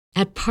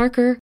At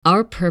Parker,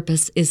 our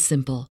purpose is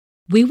simple.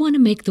 We want to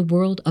make the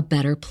world a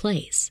better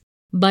place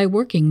by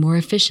working more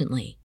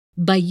efficiently,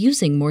 by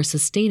using more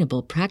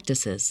sustainable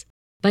practices,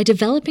 by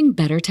developing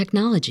better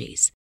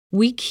technologies.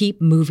 We keep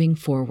moving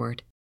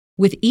forward.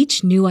 With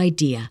each new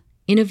idea,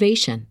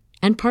 innovation,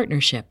 and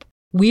partnership,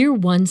 we're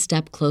one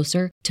step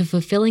closer to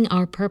fulfilling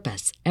our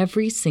purpose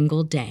every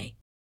single day.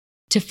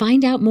 To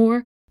find out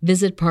more,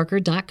 visit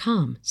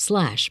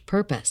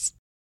parker.com/purpose.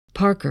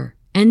 Parker,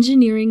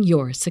 engineering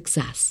your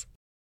success.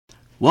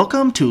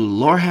 Welcome to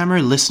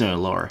Lorehammer Listener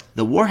Lore,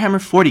 the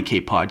Warhammer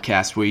 40k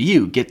podcast where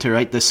you get to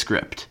write the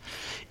script.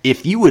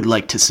 If you would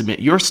like to submit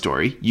your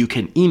story, you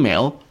can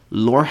email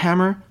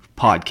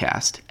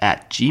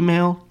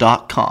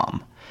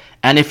lorehammerpodcast@gmail.com.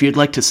 And if you'd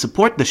like to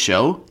support the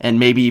show and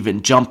maybe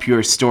even jump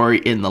your story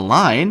in the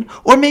line,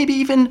 or maybe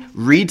even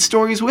read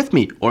stories with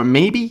me, or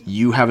maybe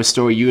you have a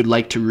story you would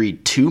like to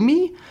read to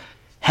me,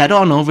 head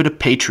on over to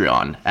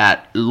Patreon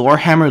at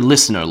Lorehammer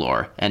Listener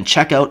Lore and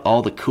check out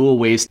all the cool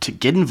ways to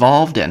get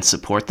involved and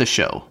support the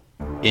show.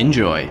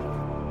 Enjoy.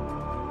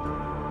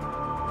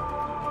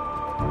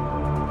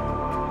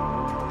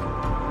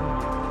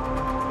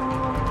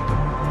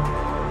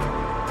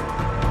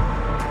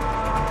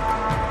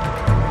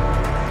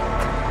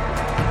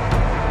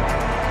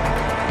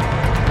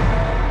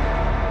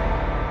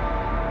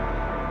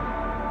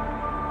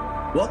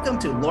 Welcome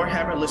to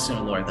Lorehammer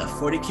Listener Lore, the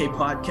 40k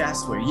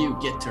podcast where you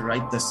get to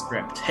write the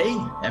script. Hey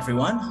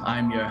everyone,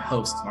 I'm your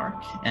host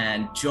Mark,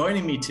 and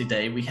joining me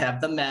today we have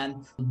the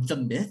man, the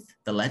myth,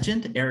 the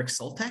legend, Eric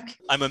Soltek.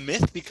 I'm a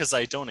myth because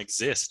I don't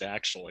exist,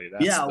 actually.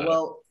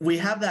 Well, we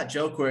have that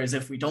joke whereas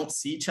if we don't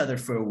see each other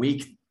for a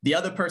week, the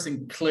other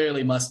person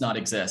clearly must not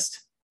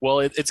exist. Well,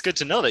 it's good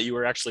to know that you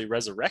were actually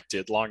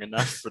resurrected long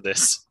enough for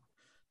this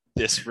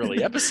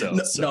really episode.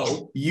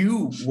 No,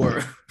 you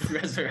were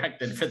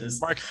resurrected for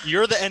this. Mark,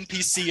 you're the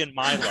NPC in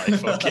my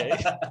life, okay?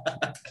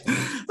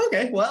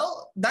 Okay,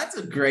 well, that's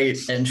a great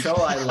intro.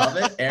 I love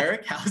it.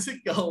 Eric, how's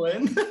it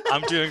going?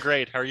 I'm doing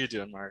great. How are you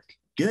doing, Mark?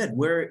 Good.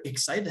 We're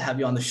excited to have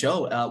you on the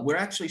show. We're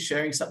actually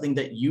sharing something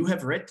that you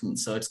have written,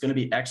 so it's going to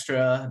be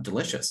extra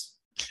delicious.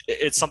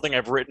 It's something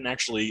I've written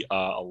actually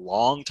a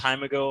long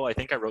time ago. I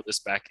think I wrote this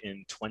back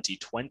in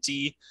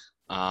 2020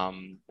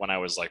 when I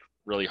was like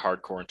really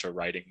hardcore into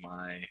writing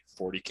my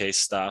 40k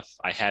stuff.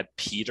 I had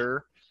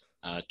Peter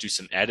do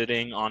some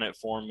editing on it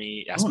for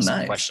me, ask me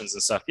some questions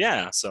and stuff.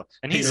 Yeah. So,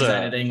 and Peter's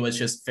editing was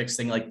just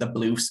fixing like the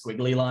blue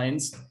squiggly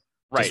lines.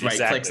 Right, just right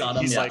exactly. clicks on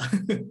them. He's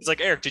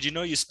like, Eric, did you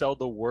know you spelled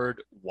the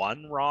word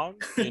one wrong?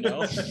 You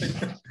know,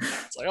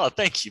 it's like, oh,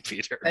 thank you,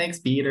 Peter. Thanks,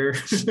 Peter.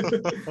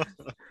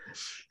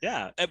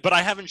 Yeah, but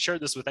I haven't shared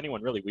this with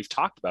anyone really. We've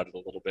talked about it a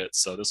little bit,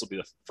 so this will be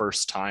the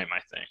first time, I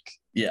think.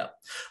 Yeah.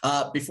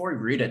 Before we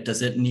read it,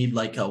 does it need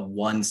like a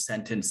one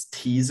sentence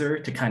teaser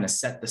to kind of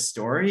set the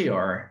story,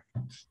 or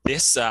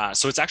this? So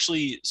it's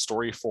actually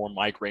story for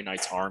my Grey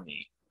Knights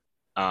army.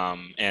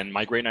 And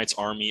my Grey Knights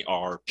army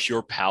are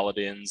pure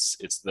paladins.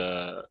 It's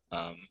the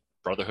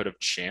Brotherhood of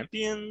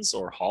Champions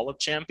or Hall of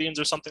Champions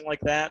or something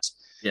like that.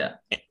 Yeah.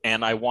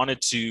 And I wanted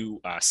to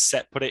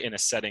put it in a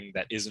setting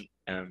that isn't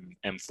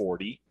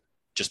M40,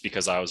 just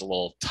because I was a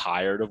little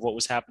tired of what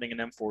was happening in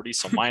M40.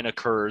 So mine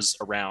occurs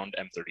around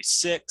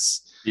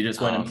M36. You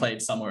just went and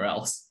played somewhere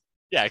else.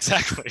 Yeah,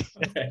 exactly.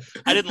 Okay.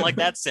 I didn't like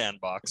that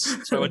sandbox,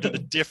 so I went to the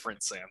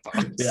different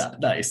sandbox. Yeah,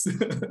 nice.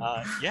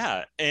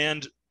 Yeah,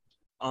 and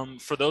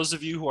for those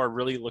of you who are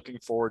really looking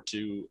forward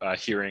to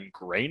hearing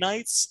Grey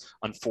Knights,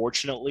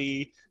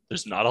 unfortunately,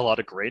 there's not a lot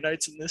of Grey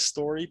Knights in this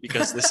story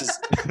because this is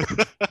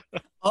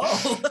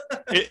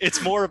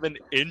it's more of an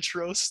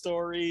intro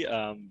story,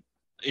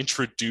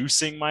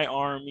 introducing my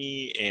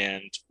army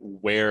and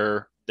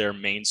where their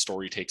main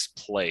story takes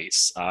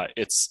place.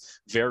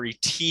 It's very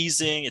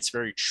teasing, it's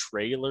very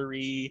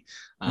trailery.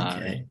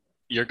 Okay.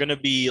 You're going to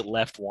be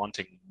left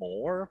wanting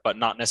more, but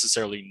not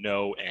necessarily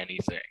know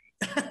anything.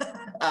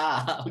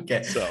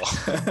 Okay. So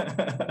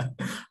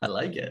I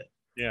like it.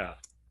 Yeah.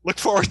 Look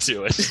forward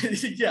to it.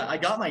 Yeah, I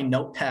got my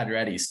notepad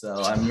ready,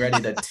 so I'm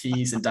ready to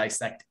tease and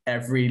dissect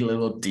every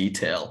little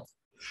detail.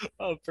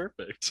 Oh,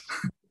 perfect.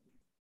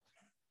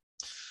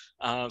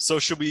 So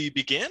should we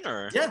begin,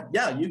 or?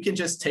 Yeah, you can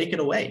just take it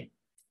away.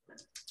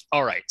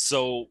 All right.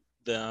 So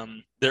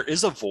there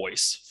is a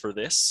voice for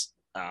this.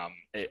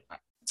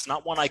 It's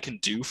not one I can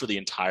do for the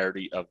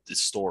entirety of the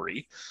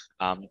story.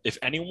 If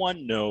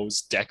anyone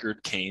knows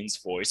Deckard Cain's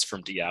voice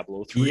from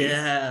Diablo 3.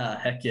 Yeah,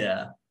 heck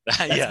yeah.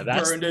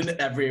 That's burned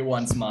in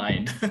everyone's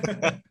mind.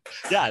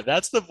 Yeah,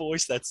 that's the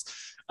voice that's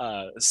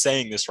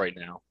saying this right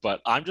now.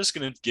 But I'm just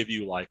going to give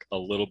you like a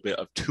little bit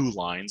of 2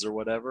 lines or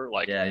whatever.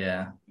 Like,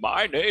 yeah.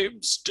 My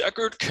name's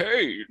Deckard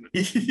Cain.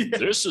 Yeah.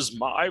 This is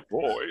my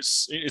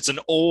voice. It's an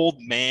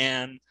old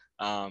man.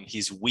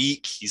 He's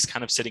weak. He's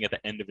kind of sitting at the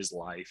end of his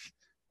life.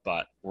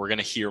 But we're going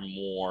to hear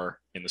more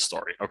in the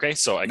story. Okay,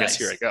 so I guess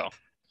here I go.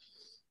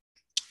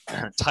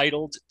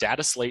 Titled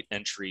Data Slate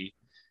Entry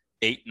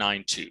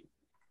 892.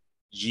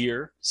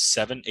 Year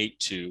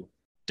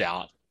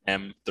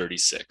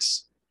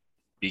 782.M36.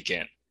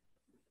 Begin.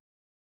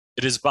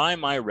 It is by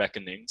my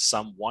reckoning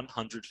some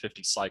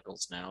 150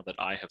 cycles now that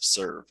I have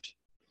served.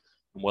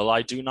 And while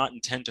I do not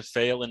intend to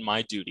fail in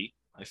my duty,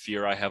 I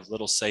fear I have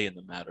little say in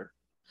the matter.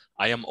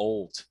 I am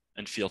old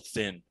and feel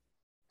thin,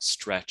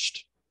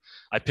 stretched.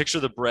 I picture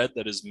the bread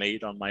that is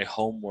made on my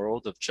home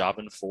world of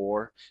Javan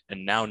 4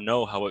 and now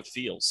know how it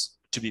feels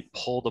to be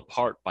pulled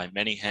apart by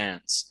many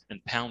hands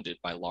and pounded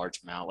by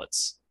large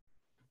mallets.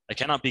 I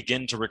cannot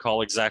begin to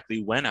recall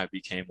exactly when I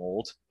became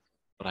old,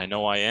 but I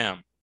know I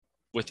am.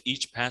 With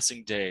each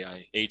passing day,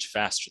 I age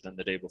faster than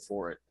the day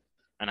before it,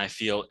 and I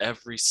feel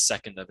every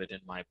second of it in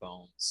my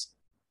bones.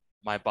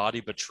 My body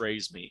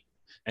betrays me,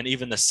 and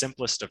even the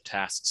simplest of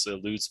tasks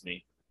eludes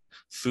me.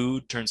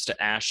 Food turns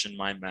to ash in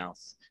my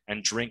mouth,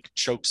 and drink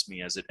chokes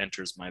me as it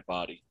enters my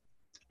body.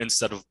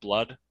 Instead of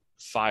blood,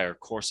 fire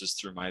courses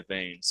through my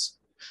veins.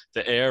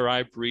 The air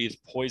I breathe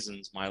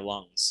poisons my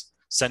lungs,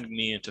 sending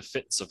me into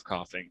fits of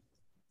coughing.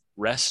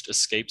 Rest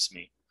escapes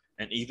me,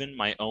 and even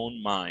my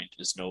own mind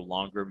is no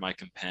longer my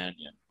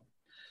companion.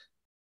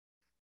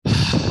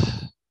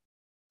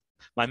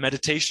 My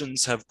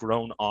meditations have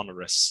grown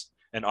onerous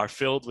and are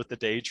filled with the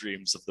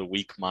daydreams of the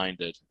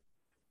weak-minded.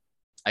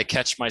 I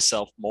catch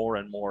myself more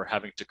and more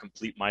having to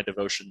complete my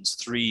devotions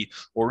 3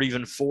 or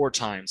even 4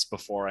 times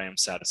before I am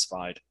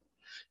satisfied.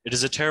 It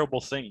is a terrible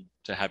thing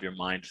to have your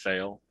mind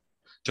fail,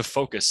 to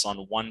focus on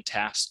one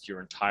task your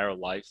entire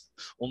life,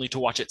 only to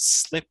watch it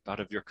slip out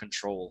of your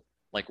control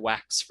like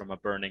wax from a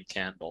burning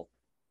candle.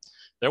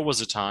 There was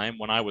a time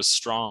when I was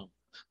strong.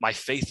 My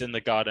faith in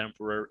the God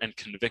Emperor and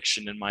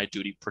conviction in my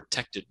duty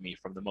protected me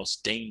from the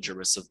most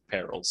dangerous of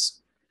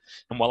perils.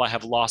 And while I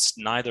have lost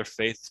neither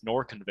faith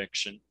nor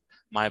conviction,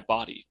 my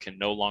body can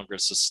no longer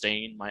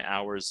sustain my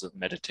hours of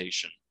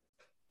meditation.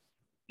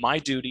 My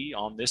duty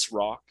on this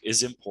rock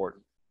is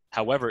important,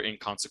 however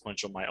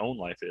inconsequential my own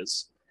life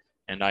is,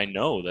 and I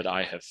know that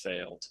I have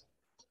failed.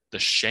 The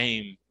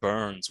shame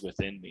burns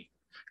within me,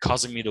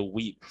 causing me to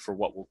weep for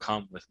what will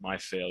come with my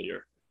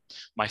failure.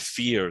 My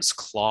fears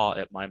claw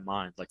at my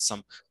mind like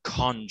some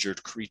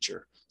conjured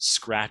creature,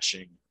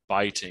 scratching,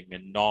 biting,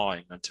 and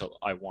gnawing until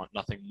I want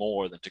nothing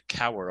more than to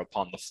cower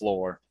upon the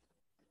floor.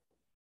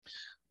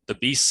 The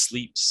beast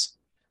sleeps,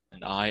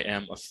 and I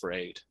am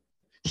afraid.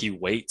 He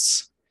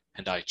waits,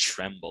 and I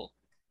tremble.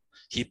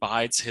 He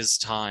bides his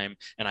time,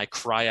 and I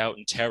cry out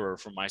in terror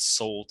for my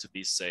soul to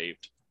be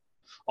saved.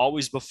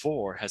 Always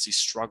before has he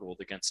struggled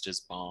against his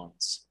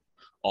bonds.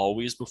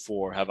 Always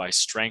before have I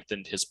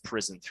strengthened his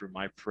prison through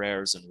my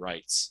prayers and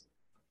rites.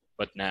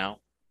 But now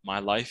my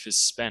life is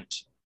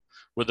spent.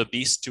 Were the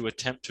beast to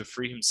attempt to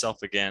free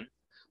himself again,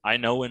 I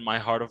know in my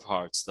heart of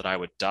hearts that I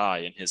would die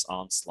in his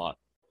onslaught.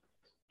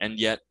 And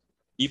yet,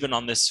 even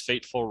on this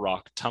fateful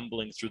rock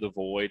tumbling through the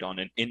void on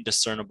an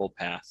indiscernible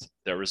path,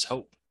 there is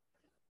hope,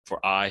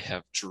 for I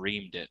have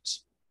dreamed it.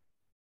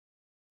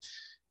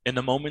 In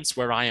the moments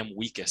where I am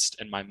weakest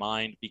and my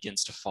mind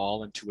begins to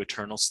fall into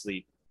eternal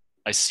sleep,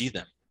 I see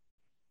them.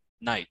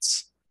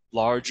 Knights,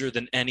 larger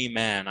than any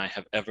man I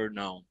have ever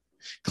known,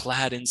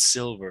 clad in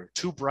silver,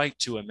 too bright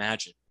to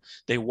imagine.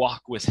 They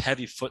walk with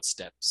heavy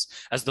footsteps,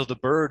 as though the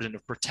burden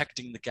of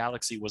protecting the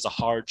galaxy was a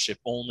hardship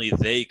only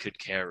they could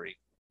carry.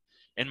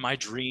 In my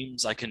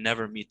dreams, I can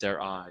never meet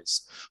their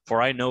eyes,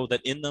 for I know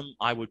that in them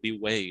I would be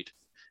weighed,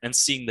 and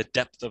seeing the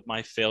depth of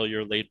my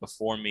failure laid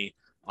before me,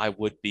 I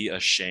would be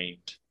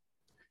ashamed.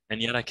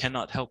 And yet I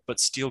cannot help but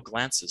steal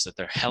glances at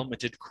their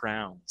helmeted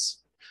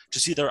crowns, to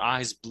see their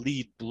eyes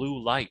bleed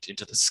blue light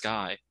into the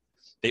sky.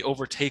 They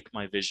overtake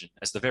my vision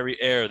as the very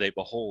air they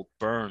behold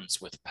burns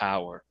with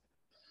power.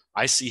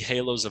 I see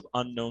halos of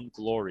unknown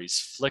glories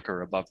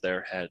flicker above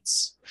their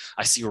heads.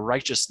 I see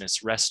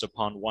righteousness rest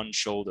upon one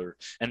shoulder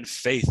and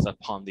faith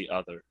upon the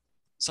other.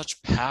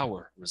 Such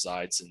power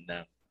resides in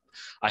them.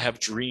 I have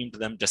dreamed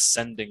them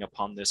descending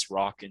upon this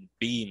rock in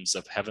beams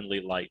of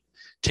heavenly light,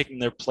 taking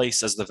their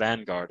place as the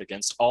vanguard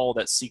against all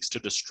that seeks to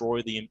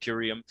destroy the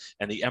Imperium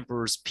and the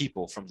Emperor's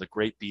people from the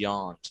great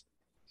beyond.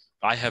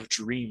 I have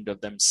dreamed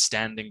of them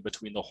standing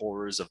between the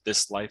horrors of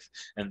this life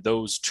and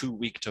those too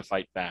weak to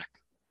fight back.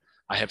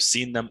 I have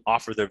seen them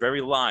offer their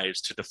very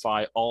lives to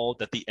defy all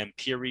that the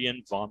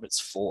Empyrean vomits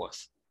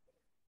forth.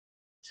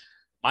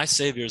 My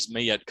saviors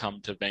may yet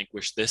come to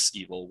vanquish this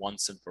evil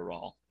once and for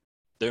all.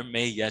 There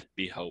may yet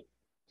be hope.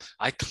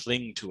 I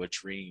cling to a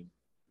dream,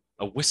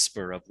 a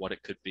whisper of what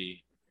it could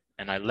be,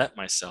 and I let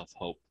myself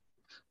hope.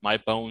 My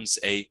bones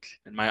ache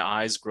and my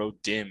eyes grow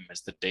dim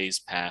as the days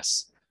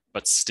pass,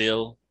 but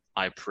still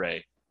I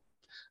pray.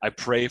 I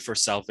pray for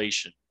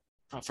salvation,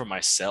 not for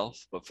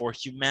myself, but for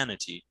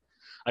humanity.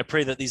 I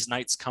pray that these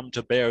nights come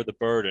to bear the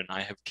burden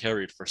I have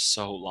carried for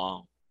so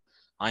long.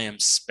 I am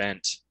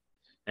spent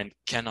and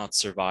cannot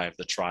survive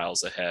the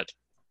trials ahead.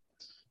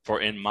 For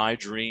in my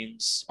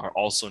dreams are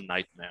also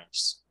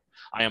nightmares.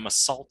 I am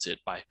assaulted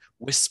by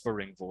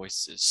whispering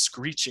voices,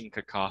 screeching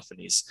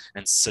cacophonies,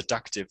 and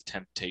seductive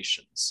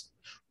temptations.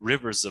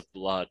 Rivers of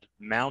blood,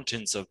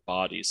 mountains of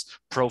bodies,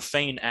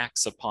 profane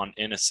acts upon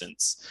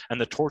innocents,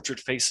 and the tortured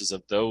faces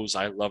of those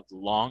I loved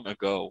long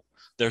ago,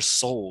 their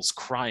souls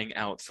crying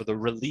out for the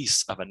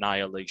release of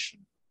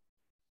annihilation.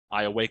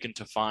 I awaken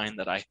to find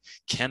that I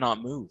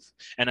cannot move,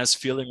 and as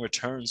feeling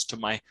returns to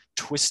my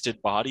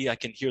twisted body, I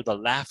can hear the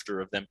laughter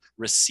of them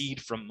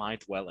recede from my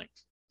dwelling.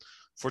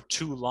 For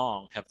too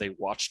long have they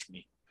watched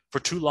me. For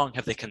too long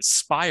have they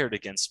conspired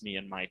against me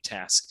in my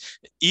task.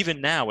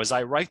 Even now, as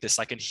I write this,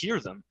 I can hear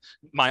them.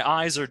 My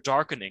eyes are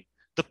darkening.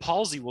 The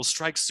palsy will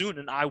strike soon,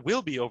 and I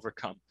will be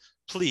overcome.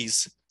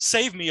 Please,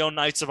 save me, O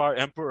knights of our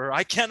emperor.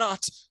 I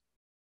cannot.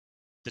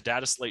 The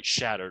data slate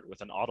shattered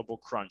with an audible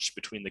crunch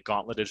between the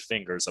gauntleted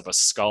fingers of a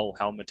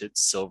skull-helmeted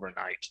silver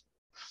knight.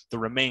 The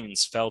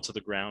remains fell to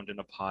the ground in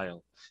a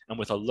pile, and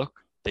with a look,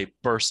 they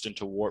burst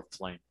into warp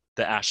flame,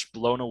 the ash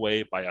blown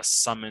away by a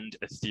summoned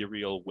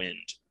ethereal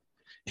wind.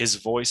 His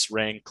voice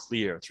rang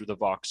clear through the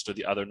vox to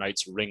the other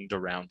knights ringed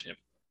around him.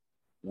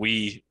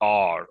 We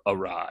are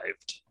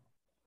arrived.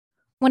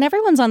 When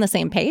everyone's on the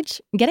same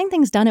page, getting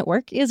things done at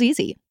work is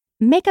easy.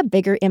 Make a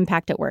bigger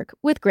impact at work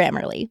with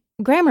Grammarly.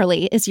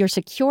 Grammarly is your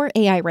secure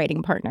AI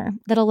writing partner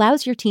that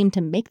allows your team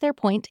to make their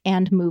point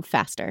and move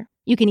faster.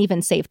 You can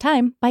even save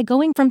time by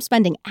going from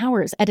spending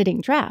hours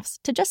editing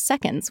drafts to just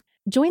seconds.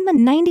 Join the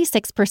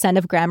 96%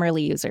 of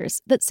Grammarly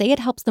users that say it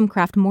helps them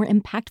craft more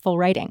impactful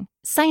writing.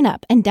 Sign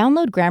up and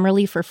download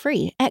Grammarly for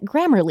free at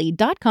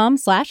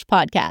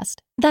grammarly.com/podcast.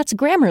 That's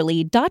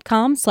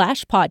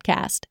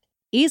grammarly.com/podcast.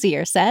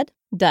 Easier said,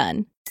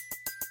 done.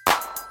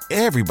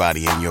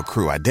 Everybody in your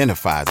crew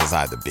identifies as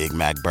either Big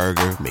Mac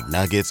Burger,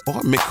 McNuggets, or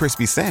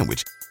McCrispy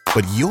Sandwich.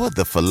 But you're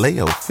the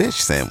Filet-O-Fish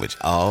Sandwich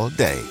all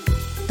day.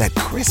 That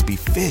crispy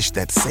fish,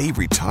 that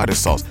savory tartar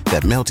sauce,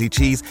 that melty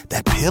cheese,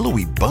 that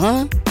pillowy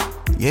bun.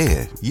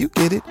 Yeah, you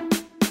get it.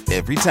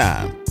 Every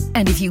time.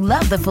 And if you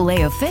love the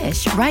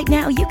Filet-O-Fish, right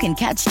now you can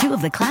catch two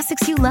of the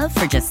classics you love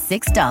for just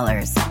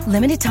 $6.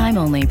 Limited time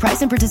only.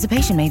 Price and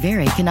participation may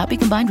vary. Cannot be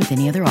combined with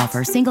any other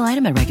offer. Single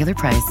item at regular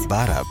price.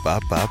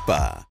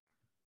 Ba-da-ba-ba-ba.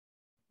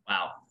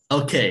 Wow.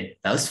 Okay,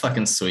 that was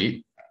fucking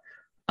sweet.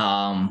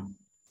 Do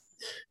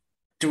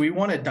we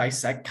want to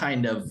dissect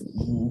kind of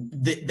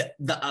the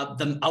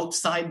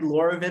outside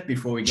lore of it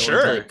before we go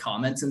into the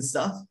comments and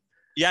stuff?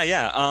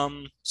 Yeah.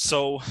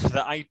 So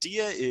the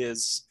idea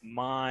is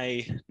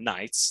my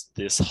knights,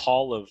 this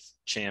Hall of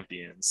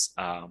Champions,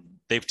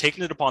 they've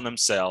taken it upon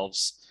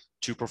themselves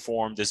to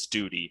perform this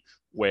duty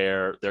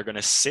where they're going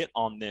to sit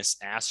on this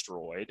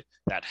asteroid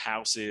that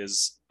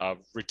houses a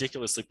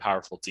ridiculously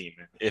powerful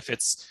demon.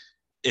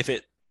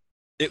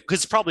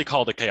 It's probably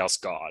called a Chaos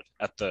God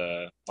at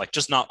the, like,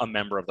 just not a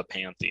member of the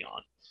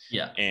Pantheon.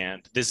 Yeah.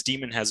 And this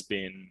demon has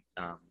been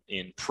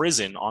in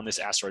prison on this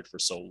asteroid for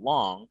so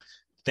long,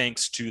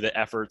 thanks to the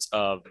efforts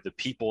of the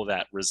people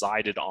that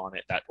resided on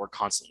it that were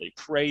constantly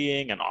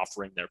praying and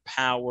offering their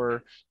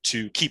power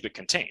to keep it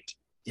contained.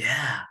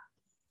 Yeah.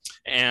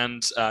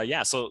 And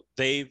so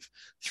they've,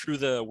 through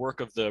the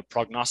work of the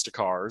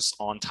prognosticars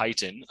on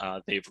Titan,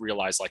 they've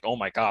realized, like, oh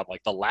my God,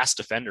 like the last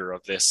defender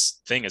of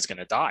this thing is going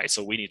to die.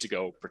 So we need to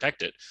go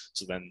protect it.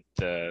 So then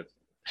the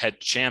head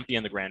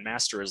champion, the Grand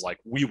Master, is like,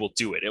 we will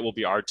do it. It will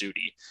be our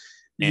duty.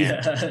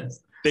 And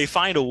they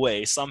find a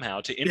way somehow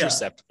to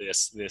intercept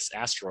this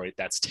asteroid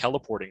that's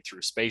teleporting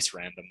through space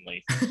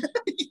randomly.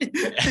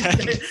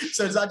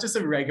 So it's not just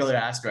a regular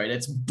asteroid.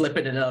 It's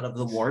blipping it out of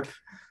the warp.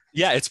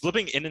 Yeah, it's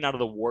blipping in and out of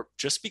the warp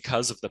just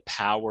because of the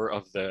power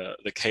of the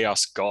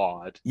Chaos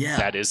God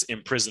that is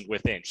imprisoned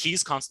within.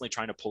 He's constantly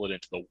trying to pull it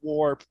into the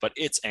warp, but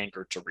it's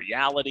anchored to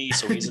reality.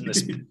 So he's in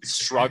this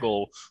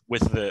struggle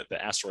with the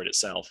asteroid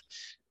itself.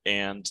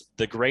 And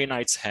the Grey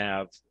Knights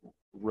have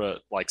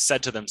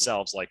said to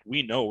themselves, like,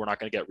 we know we're not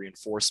going to get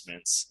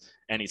reinforcements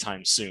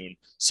anytime soon.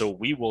 So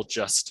we will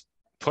just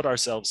put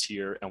ourselves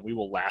here and we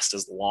will last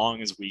as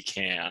long as we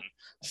can,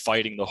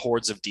 fighting the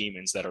hordes of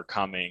demons that are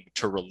coming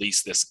to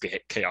release this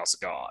Chaos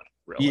God.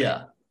 Really.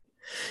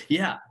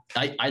 Yeah.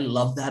 I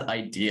love that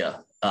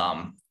idea.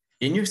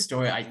 In your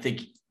story, I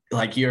think,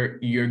 like,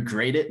 you're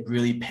great at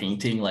really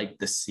painting, like,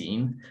 the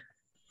scene.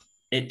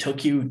 It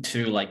took you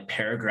to, like,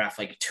 paragraph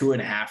like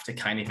 2.5 to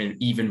kind of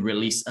even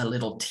release a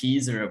little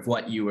teaser of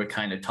what you were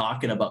kind of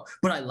talking about.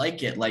 But I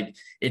like it. Like,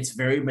 it's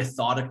very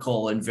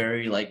methodical and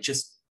very, like,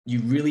 just, you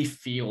really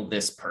feel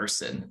this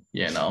person,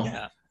 you know?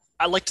 Yeah.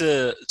 I like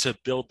to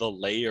build the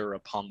layer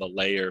upon the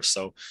layer.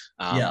 So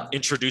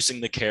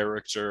introducing the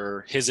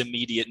character, his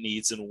immediate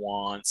needs and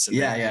wants.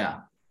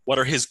 And what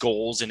are his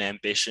goals and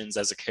ambitions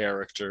as a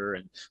character?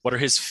 And what are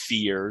his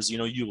fears? You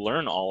know, you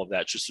learn all of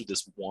that just through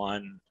this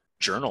one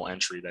journal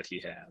entry that he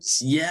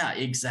has. Yeah,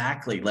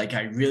 exactly. Like,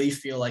 I really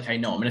feel like I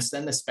know I'm going to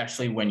send,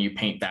 especially when you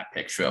paint that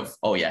picture of,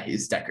 oh yeah,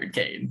 he's Deckard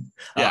Cain.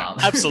 Yeah,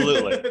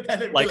 absolutely.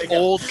 Like, really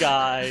old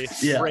guy,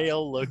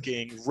 frail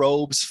looking,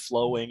 robes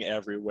flowing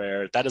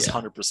everywhere. That is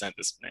 100%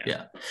 this man.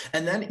 Yeah.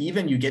 And then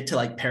even you get to,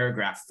 like,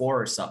 paragraph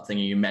 4 or something,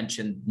 and you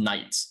mentioned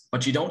knights,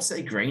 but you don't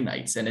say Grey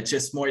Knights. And it's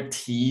just more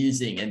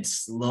teasing and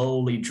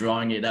slowly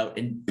drawing it out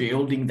and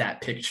building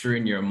that picture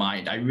in your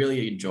mind. I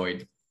really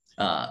enjoyed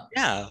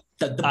the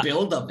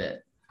build of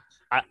it.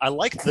 I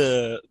like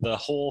the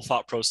whole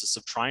thought process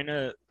of trying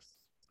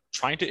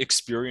to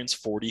experience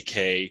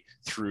 40K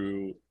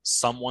through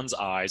someone's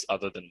eyes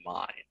other than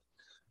mine.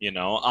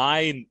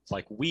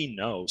 We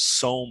know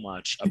so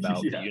much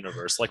about the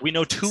universe. Like, we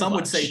know too much. Some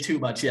would say too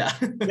much, yeah.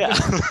 Yeah.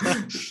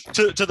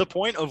 to the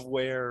point of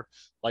where,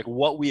 like,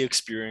 what we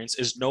experience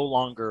is no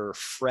longer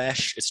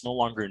fresh, it's no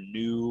longer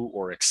new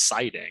or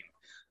exciting.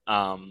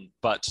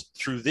 But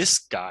through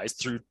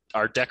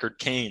our Deckard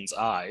Cain's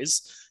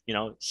eyes,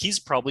 he's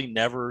probably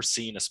never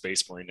seen a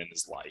Space Marine in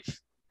his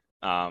life.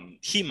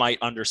 He might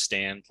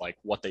understand like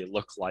what they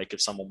look like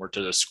if someone were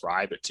to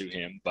describe it to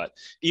him, but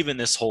even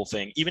this whole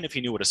thing, even if he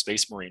knew what a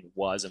Space Marine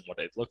was and what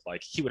it looked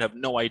like, he would have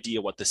no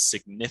idea what the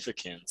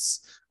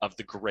significance of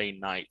the Grey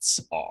Knights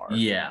are.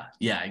 Yeah,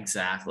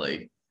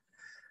 exactly.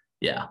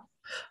 Yeah.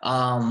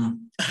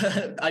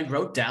 I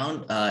wrote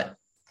down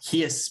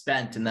he is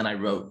spent, and then I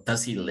wrote,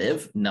 does he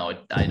live? No,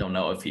 I don't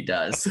know if he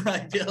does. I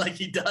feel like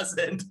he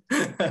doesn't.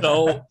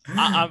 So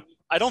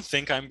I don't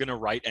think I'm going to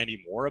write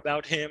any more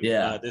about him,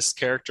 this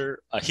character.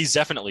 He's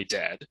definitely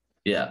dead.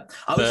 Yeah.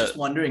 I was just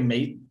wondering,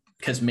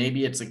 because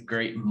maybe it's a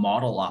great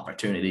model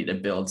opportunity to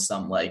build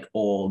some like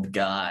old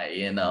guy,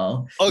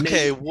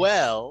 Okay, maybe.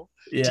 Well,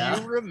 do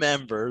you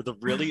remember the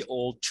really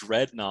old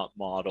Dreadnought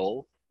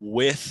model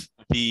with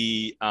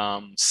the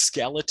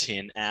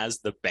skeleton as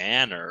the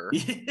banner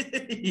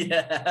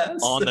yes.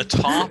 on the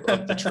top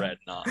of the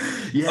Dreadnought?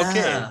 Yeah.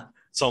 Okay.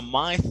 So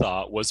my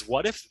thought was,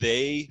 what if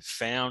they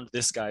found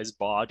this guy's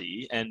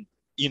body? And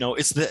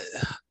it's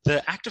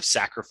the act of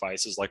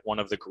sacrifice is like one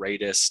of the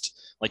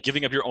greatest, like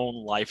giving up your own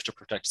life to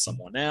protect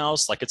someone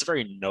else. Like, it's a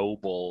very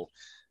noble,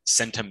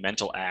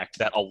 sentimental act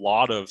that a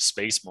lot of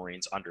Space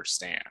Marines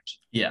understand.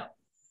 Yeah.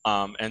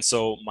 And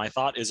so my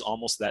thought is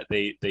almost that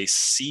they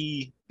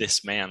see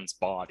this man's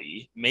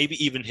body,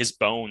 maybe even his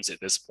bones at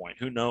this point.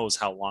 Who knows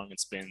how long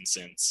it's been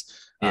since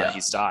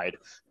he's died?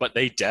 But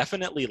they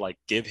definitely like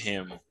give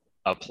him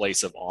a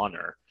place of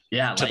honor.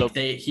 Yeah, like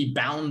he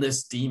bound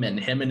this demon,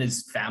 him and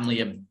his family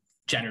of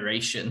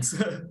generations.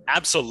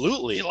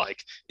 Absolutely.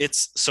 Like,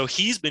 so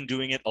he's been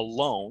doing it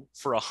alone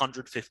for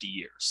 150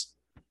 years.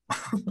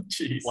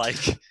 Jeez.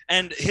 Like,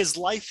 and his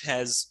life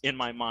has, in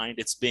my mind,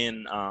 it's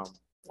been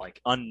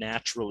like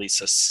unnaturally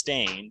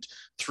sustained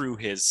through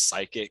his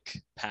psychic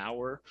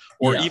power,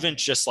 or even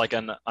just like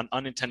an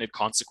unintended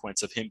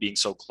consequence of him being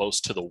so close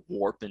to the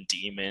warp and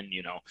demon,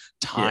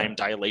 time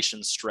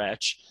dilation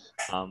stretch.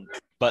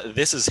 But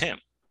this is him.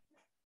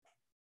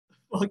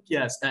 Well,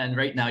 yes, and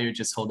right now you're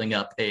just holding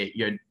up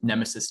your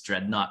Nemesis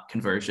Dreadnought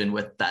conversion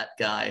with that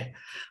guy.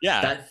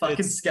 Yeah, that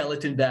fucking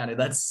skeleton banner.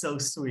 That's so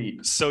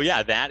sweet. So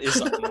yeah, that is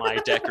my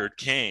Deckard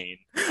Cain,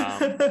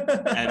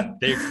 and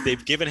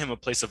they've given him a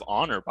place of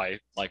honor by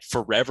like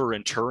forever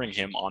interring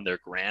him on their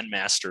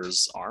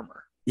Grandmaster's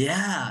armor.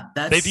 Yeah,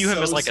 they view him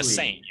as like sweet. A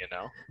saint,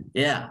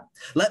 Yeah.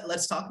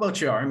 Let's talk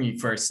about your army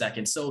for a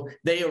second. So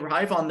they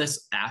arrive on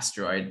this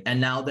asteroid,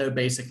 and now they're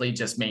basically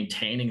just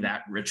maintaining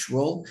that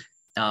ritual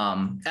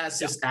as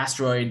this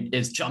asteroid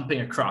is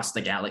jumping across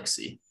the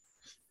galaxy.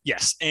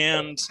 Yes,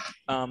 and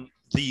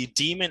the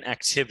demon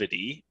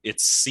activity,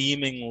 it's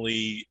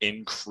seemingly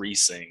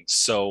increasing.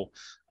 So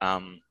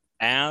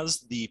as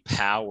the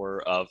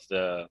power of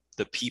the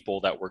people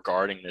that were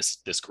guarding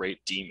this great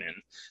demon,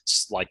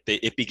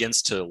 it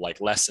begins to like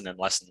lessen and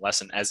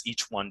lessen as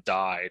each one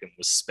died and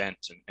was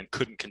spent and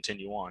couldn't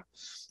continue on.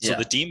 So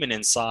the demon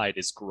inside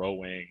is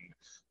growing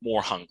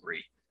more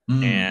hungry.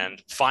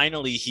 And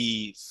finally,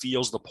 he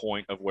feels the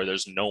point of where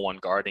there's no one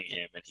guarding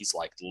him, and he's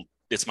like,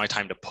 it's my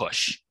time to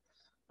push.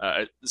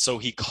 So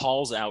he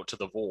calls out to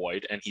the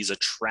void, and he's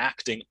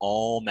attracting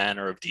all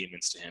manner of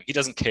demons to him. He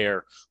doesn't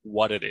care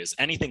what it is.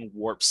 Anything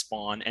warp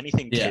spawn,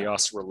 anything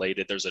chaos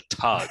related, there's a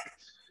tug,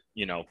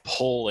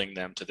 pulling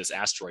them to this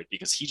asteroid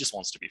because he just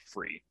wants to be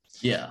free.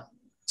 Yeah.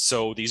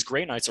 So these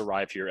Grey Knights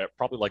arrive here at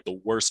probably like the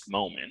worst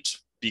moment,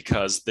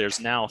 because there's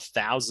now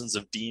thousands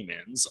of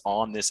demons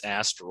on this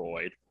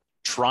asteroid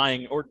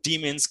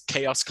demons,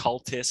 chaos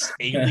cultists,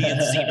 alien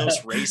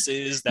Xenos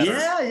races that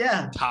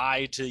are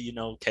tied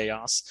to,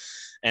 chaos.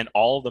 And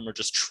all of them are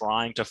just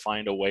trying to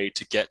find a way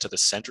to get to the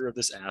center of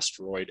this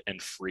asteroid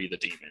and free the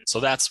demon. So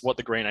that's what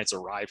the Grey Knights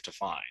arrive to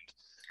find.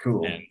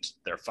 Cool. And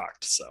they're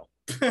fucked, so.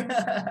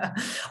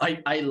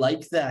 I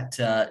like that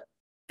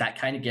that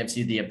kind of gives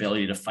you the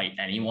ability to fight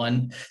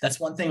anyone. That's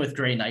one thing with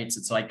Grey Knights.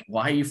 It's like,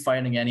 why are you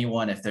fighting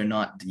anyone if they're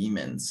not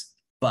demons?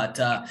 But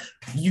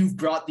you've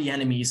brought the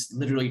enemies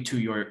literally to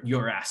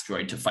your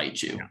asteroid to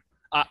fight you.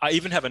 Yeah. I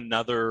even have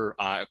another,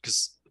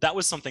 because that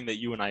was something that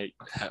you and I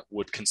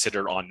would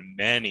consider on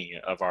many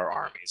of our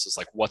armies. It's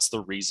like, what's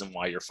the reason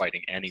why you're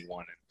fighting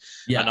anyone?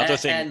 And another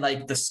thing, and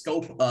like the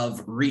scope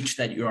of reach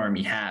that your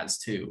army has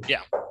too.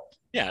 Yeah.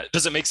 Yeah.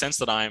 Does it make sense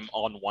that I'm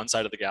on one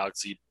side of the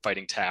galaxy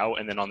fighting Tau,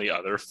 and then on the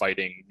other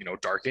fighting,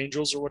 Dark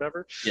Angels or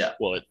whatever? Yeah.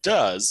 Well, it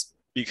does,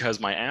 because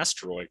my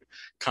asteroid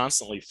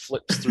constantly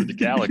flips through the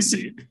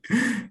galaxy.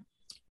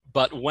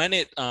 But when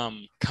it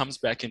comes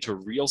back into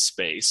real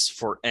space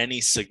for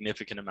any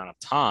significant amount of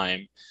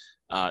time,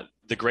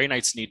 the Grey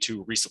Knights need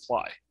to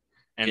resupply.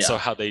 And so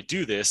how they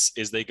do this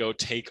is they go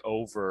take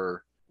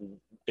over.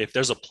 If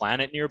there's a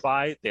planet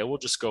nearby, they will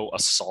just go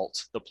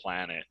assault the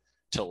planet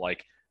to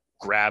like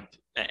grab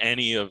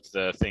any of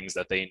the things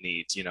that they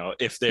need.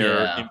 If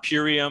they're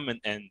Imperium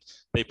and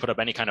they put up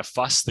any kind of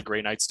fuss, the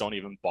Grey Knights don't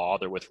even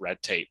bother with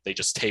red tape. They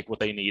just take what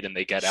they need and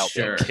they get out.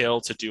 They'll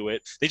kill to do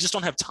it. They just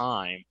don't have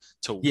time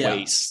to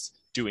waste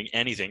doing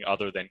anything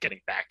other than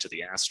getting back to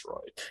the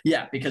asteroid.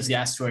 Yeah, because the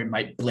asteroid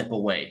might blip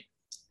away.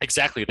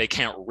 Exactly. They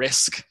can't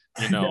risk,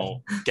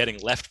 getting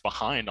left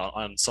behind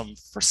on some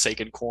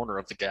forsaken corner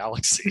of the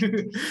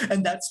galaxy.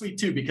 And that's sweet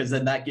too, because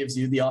then that gives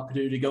you the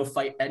opportunity to go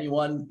fight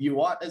anyone you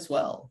want as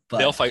well. But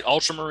they'll fight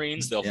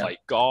Ultramarines, they'll fight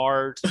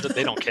Guard.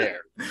 They don't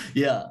care.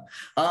 Yeah.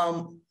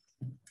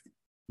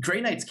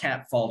 Grey Knights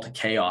can't fall to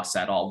chaos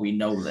at all. We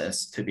know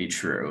this to be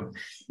true.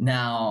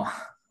 Now,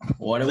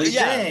 what do we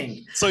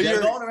think? So you're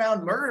going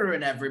around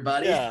murdering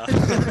everybody. Yeah,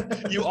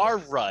 you are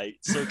right.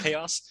 So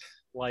chaos,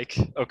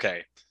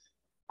 okay.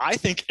 I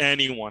think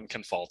anyone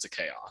can fall to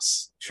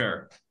chaos.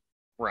 Sure.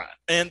 Right.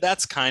 And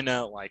that's kind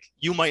of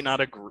you might not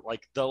agree,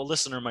 the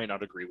listener might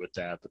not agree with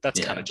that, but that's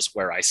kind of just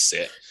where I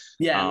sit.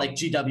 Yeah,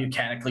 GW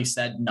canonically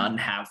said none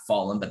have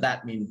fallen, but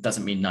that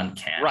doesn't mean none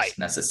can't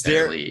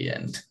necessarily.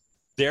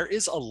 There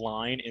is a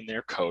line in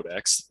their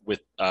codex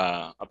with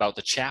about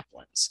the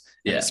chaplains.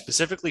 And it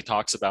specifically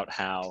talks about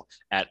how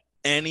at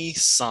any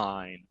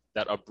sign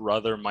that a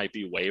brother might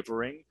be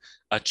wavering,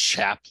 a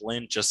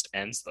chaplain just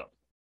ends them.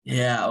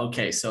 Yeah,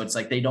 okay. So it's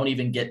they don't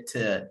even get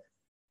to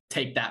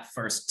take that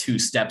first 2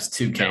 steps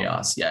to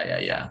chaos. No.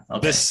 Yeah.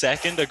 Okay. The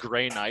second a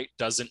Grey Knight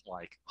doesn't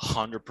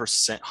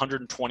 100%,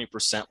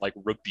 120%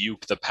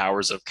 rebuke the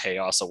powers of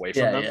chaos away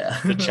from them,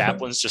 the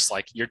chaplain's just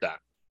you're done.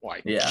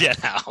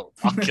 Get out.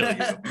 I'll kill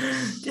you.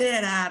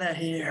 Get out of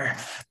here.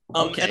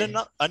 Okay. And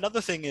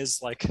another thing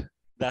is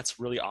that's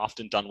really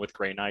often done with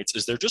Grey Knights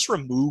is they're just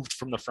removed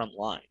from the front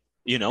line.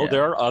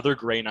 There are other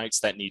Grey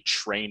Knights that need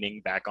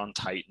training back on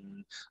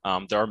Titan.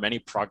 There are many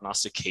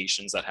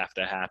prognostications that have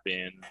to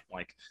happen.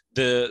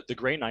 The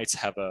Grey Knights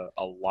have a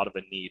lot of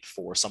a need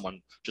for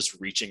someone just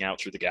reaching out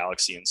through the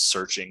galaxy and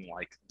searching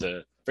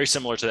very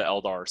similar to the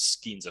Eldar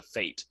Skeins of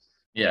Fate.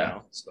 Yeah.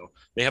 So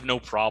they have no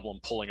problem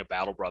pulling a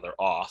battle brother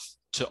off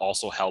to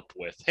also help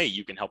with, hey,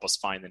 you can help us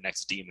find the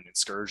next demon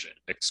excursion.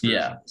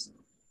 Yeah.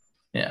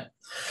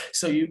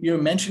 So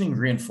you're mentioning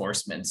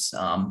reinforcements.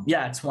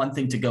 It's one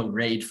thing to go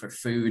raid for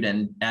food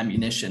and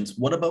ammunitions.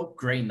 What about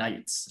Grey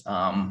Knights?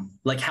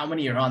 How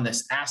many are on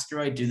this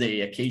asteroid? Do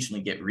they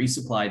occasionally get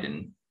resupplied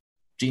in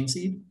Gene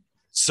Seed?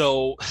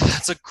 So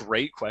that's a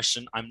great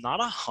question. I'm not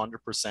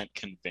 100%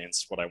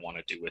 convinced what I want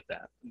to do with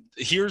that.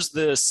 Here's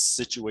the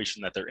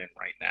situation that they're in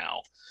right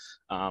now.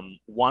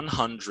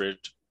 100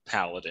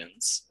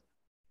 paladins,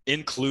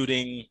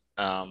 including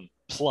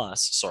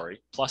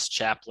plus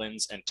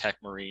chaplains and tech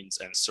marines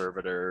and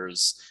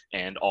servitors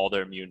and all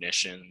their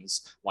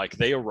munitions,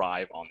 they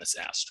arrive on this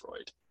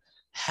asteroid.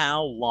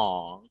 How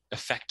long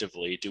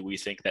effectively do we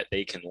think that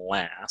they can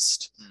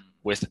last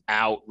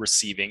without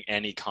receiving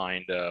any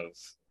kind of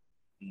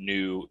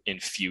new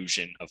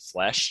infusion of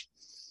flesh?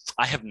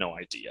 I have no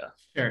idea.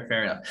 Sure,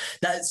 fair enough.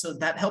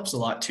 That helps a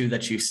lot too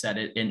that you said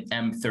it in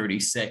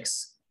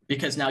M36,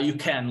 because now you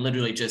can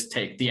literally just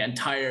take the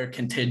entire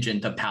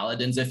contingent of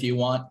paladins if you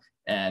want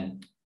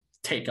and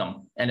take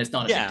them, and it's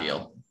not a big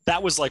deal.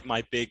 That was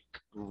my big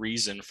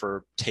reason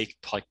for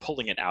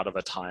pulling it out of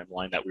a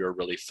timeline that we were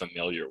really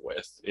familiar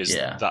with, is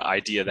the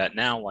idea that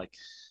now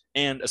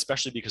and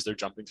especially because they're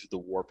jumping through the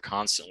warp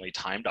constantly,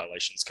 time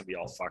dilations can be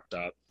all fucked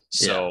up.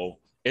 So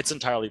it's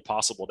entirely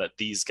possible that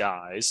these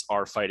guys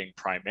are fighting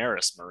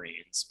Primaris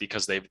Marines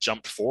because they've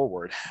jumped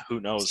forward who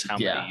knows how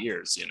many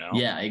years,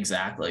 Yeah,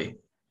 exactly.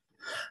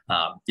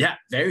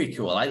 Very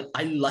cool.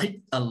 I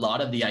like a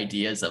lot of the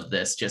ideas of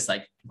this, just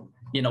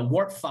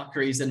warp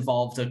fuckeries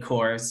involved, of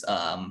course.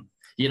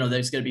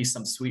 There's going to be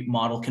some sweet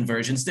model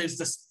conversions. There's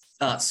this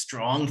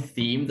strong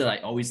theme that I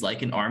always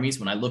like in armies.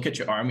 When I look at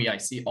your army, I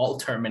see all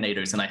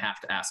Terminators and I have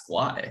to ask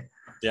why.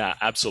 Yeah,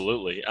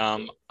 absolutely.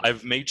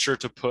 I've made sure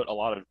to put a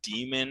lot of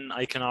demon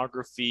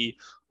iconography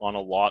on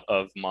a lot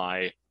of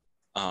my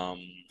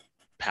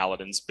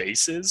paladins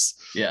bases.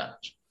 Yeah.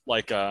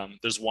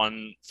 There's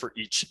one for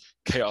each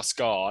chaos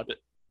god,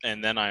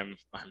 and then I'm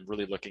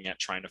really looking at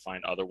trying to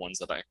find other ones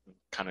that I can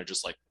kind of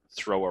just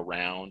throw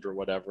around or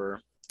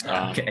whatever.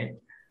 Okay.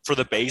 For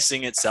the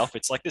basing itself,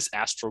 it's this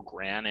astro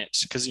granite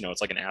because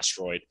it's an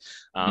asteroid.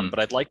 But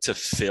I'd like to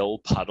fill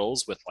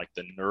puddles with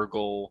the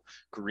Nurgle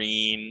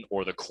green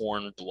or the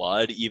corn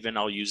blood. Even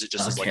I'll use it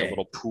just as a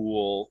little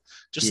pool.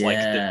 Just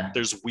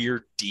there's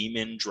weird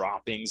demon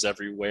droppings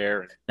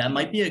everywhere. That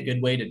might be a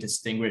good way to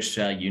distinguish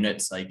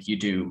units. You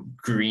do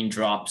green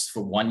drops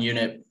for one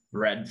unit,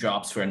 red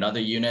drops for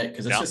another unit,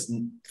 because it's just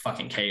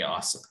fucking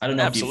chaos. I don't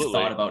know if you've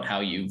thought about how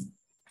you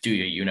do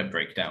your unit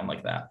breakdown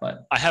like that,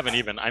 but I haven't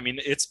even. I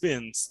mean, it's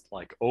been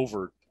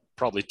over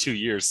probably 2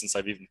 years since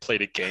I've even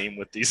played a game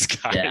with these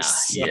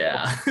guys.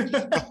 Yeah.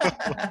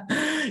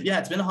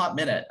 It's been a hot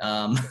minute.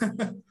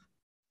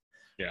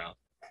 Yeah,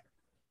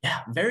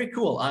 very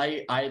cool.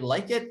 I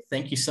like it.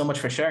 Thank you so much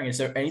for sharing. Is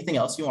there anything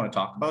else you want to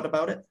talk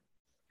about it?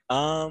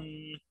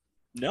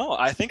 No,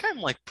 I think I'm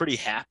like pretty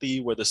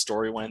happy where the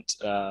story went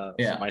for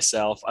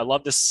myself. I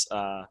love this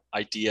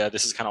idea.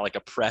 This is kind of like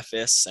a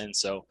preface. And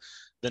so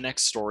the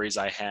next stories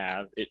I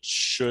have,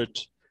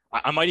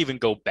 I might even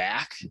go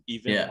back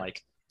even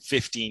like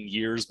 15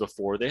 years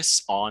before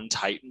this on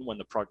Titan when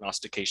the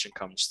prognostication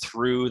comes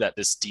through that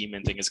this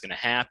demon thing is going to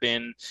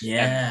happen.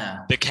 Yeah.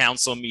 And the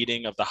council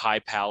meeting of the High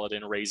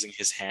Paladin raising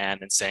his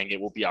hand and saying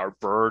it will be our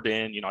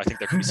burden. I think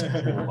there could be some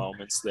cool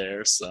moments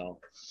there. So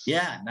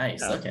yeah,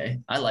 nice. Yeah. Okay.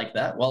 I like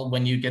that. Well,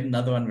 when you get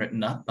another one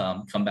written up,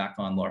 come back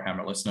on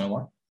Lorehammer Listener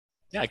Lore.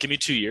 Yeah, give me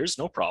 2 years,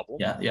 no problem.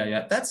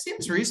 Yeah. That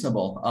seems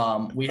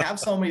reasonable. We have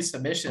so many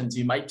submissions,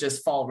 you might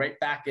just fall right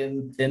back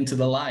into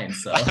the line.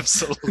 So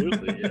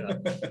absolutely, yeah.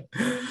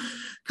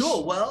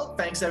 Cool. Well,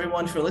 thanks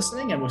everyone for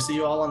listening, and we'll see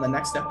you all on the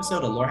next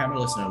episode of Lorehammer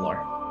Listener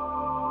Lore.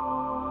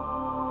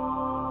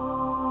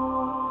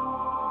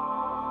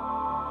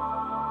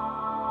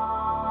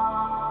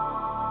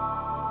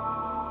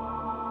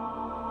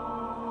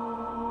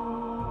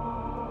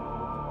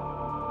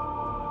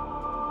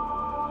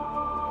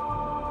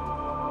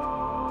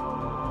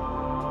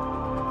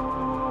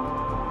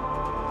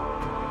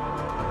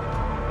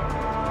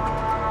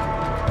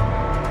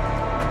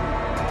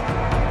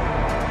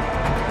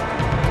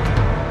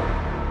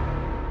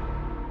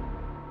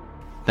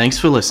 Thanks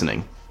for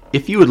listening.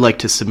 If you would like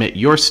to submit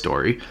your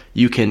story,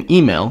 you can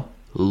email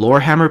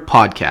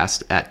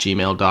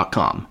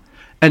lorehammerpodcast@gmail.com.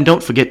 And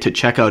don't forget to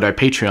check out our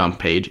Patreon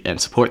page and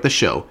support the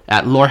show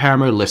at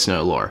Lorehammer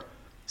Listener Lore.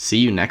 See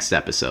you next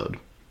episode.